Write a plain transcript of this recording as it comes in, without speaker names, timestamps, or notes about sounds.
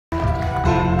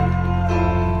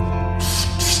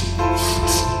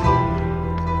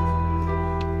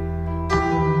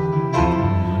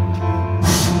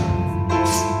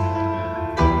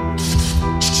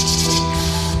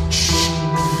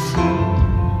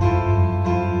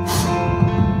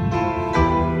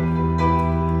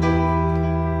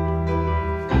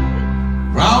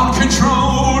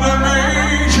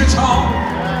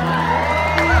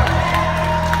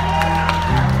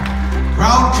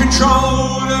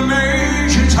control the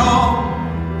Major Tom.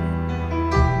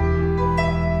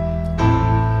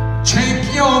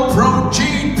 Take your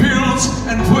protein pills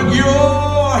and put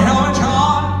your helmet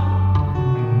on.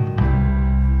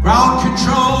 Ground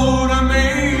control to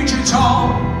Major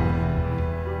Tom.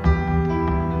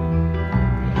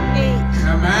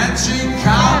 Commencing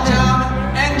countdown,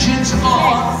 engines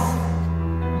on.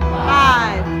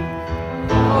 5,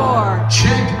 4,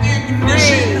 check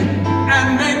ignition 3, and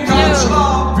may God's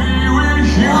love be with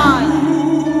you. 1.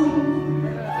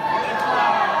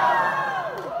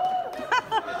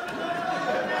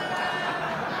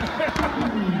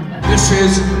 This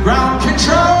is ground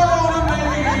control to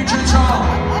Major Tom.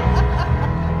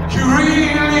 You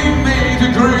really made the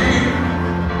grade.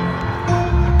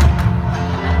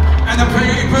 And the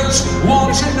papers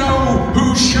want to know who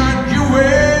should you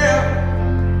wear.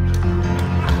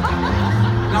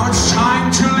 Now it's time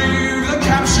to leave the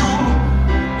capsule,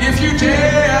 if you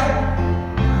dare.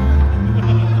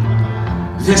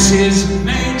 This is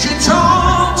Major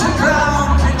Tom to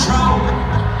ground control.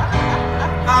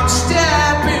 I'm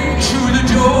stepping through the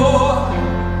door.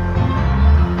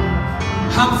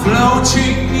 I'm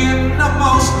floating in the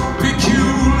most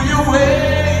peculiar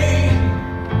way.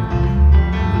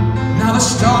 Now the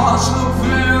stars look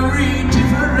very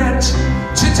different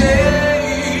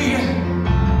today.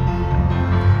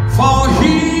 For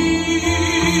here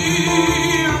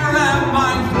am I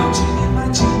floating in my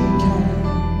tin can,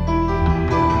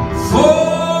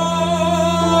 far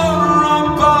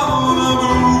above the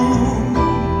moon.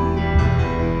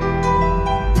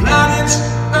 Planet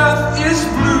Earth is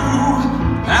blue,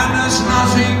 and there's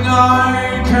nothing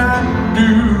I can do.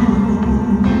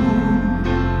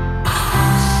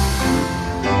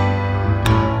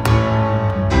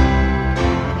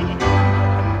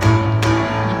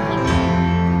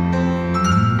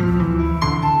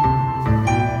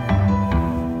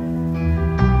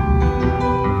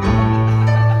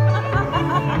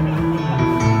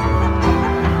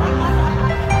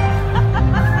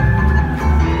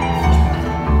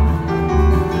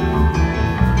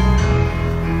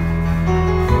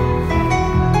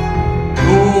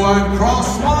 I've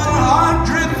crossed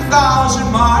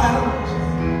 100,000 miles.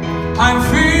 I'm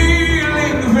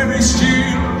feeling very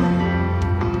still,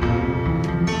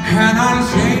 and I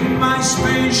think my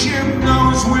spaceship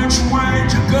knows which way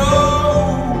to go.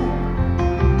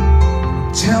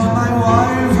 Tell my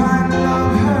wife I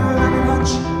love her very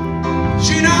much.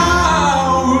 She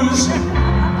knows.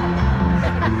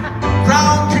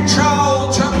 Ground control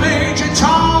to Major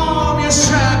Tom. Your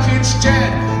circuit's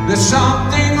dead. There's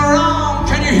something wrong.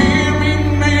 Can you hear me,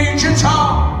 Major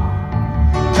Tom?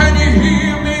 Can you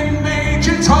hear me,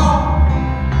 Major Tom?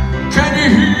 Can you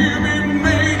hear me,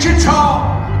 Major Tom?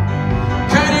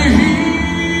 Can you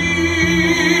hear?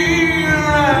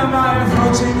 Am I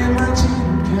floating in my tin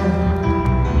can,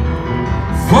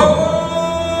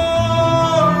 far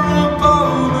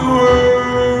above the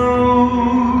world?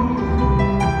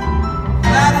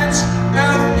 Planet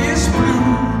Earth is blue,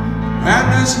 and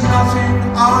there's nothing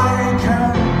I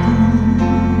can do.